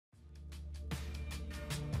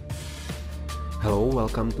Hello,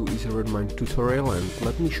 welcome to Easy Redmine tutorial, and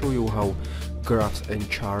let me show you how graphs and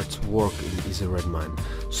charts work in Easy Redmine.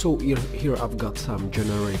 So here I've got some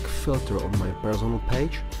generic filter on my personal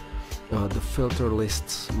page. The filter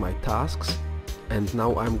lists my tasks, and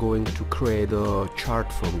now I'm going to create a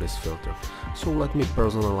chart from this filter. So let me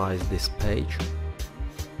personalize this page.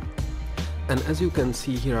 And as you can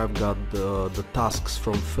see here, I've got the tasks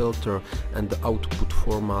from filter, and the output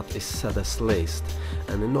format is set as list.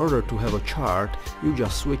 And in order to have a chart, you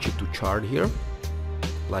just switch it to chart here,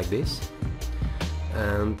 like this.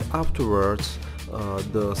 And afterwards,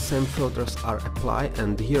 the same filters are applied,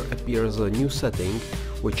 and here appears a new setting,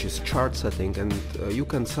 which is chart setting, and you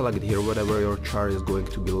can select here whatever your chart is going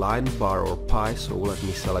to be, line, bar or pie. So let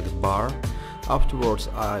me select bar. Afterwards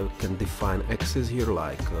I can define axis here,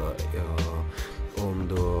 like on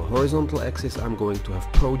the horizontal axis I'm going to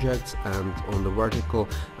have projects, and on the vertical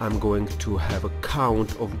I'm going to have a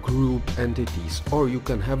count of group entities, or you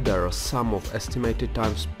can have there a sum of estimated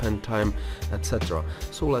time, spent time, etc.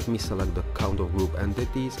 So let me select the count of group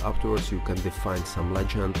entities. Afterwards you can define some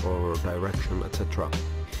legend or direction, etc.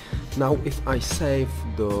 Now if I save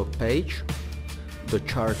the page, the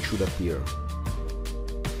chart should appear.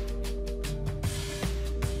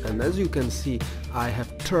 And as you can see, I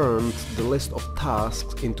have turned the list of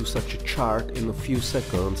tasks into such a chart in a few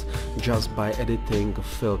seconds just by editing a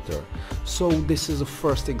filter. So this is a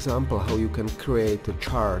first example how you can create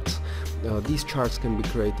charts. These charts can be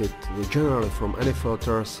created generally from any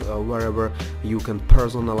filters, wherever you can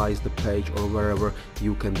personalize the page or wherever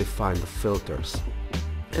you can define the filters.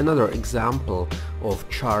 Another example of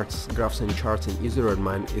charts, graphs and charts in Easy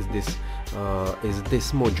Redmine is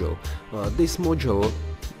this module. This module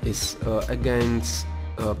is again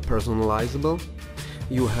personalizable.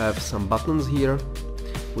 You have some buttons here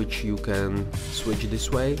which you can switch this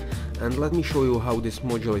way, and let me show you how this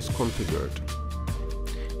module is configured.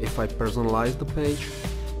 If I personalize the page,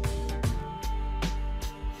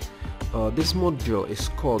 this module is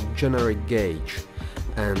called generic gauge,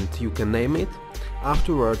 and you can name it.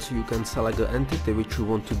 Afterwards you can select the entity which you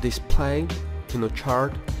want to display in a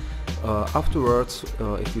chart. Afterwards,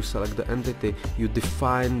 if you select the entity, you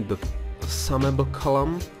define the summable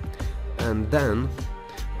column, and then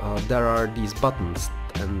there are these buttons,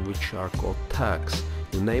 and which are called tags.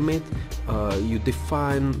 You name it, you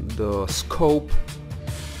define the scope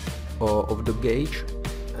of the gauge,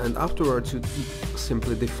 and afterwards you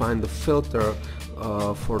simply define the filter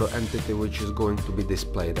for the entity which is going to be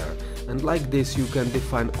displayed there. And like this you can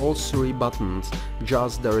define all three buttons,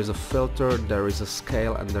 just there is a filter, there is a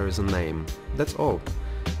scale, and there is a name. That's all.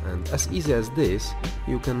 And as easy as this,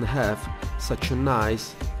 you can have such a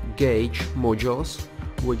nice gauge modules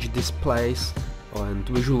which displays and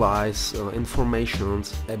visualize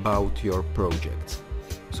informations about your projects.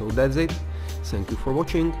 So that's it. Thank you for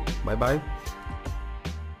watching. Bye bye.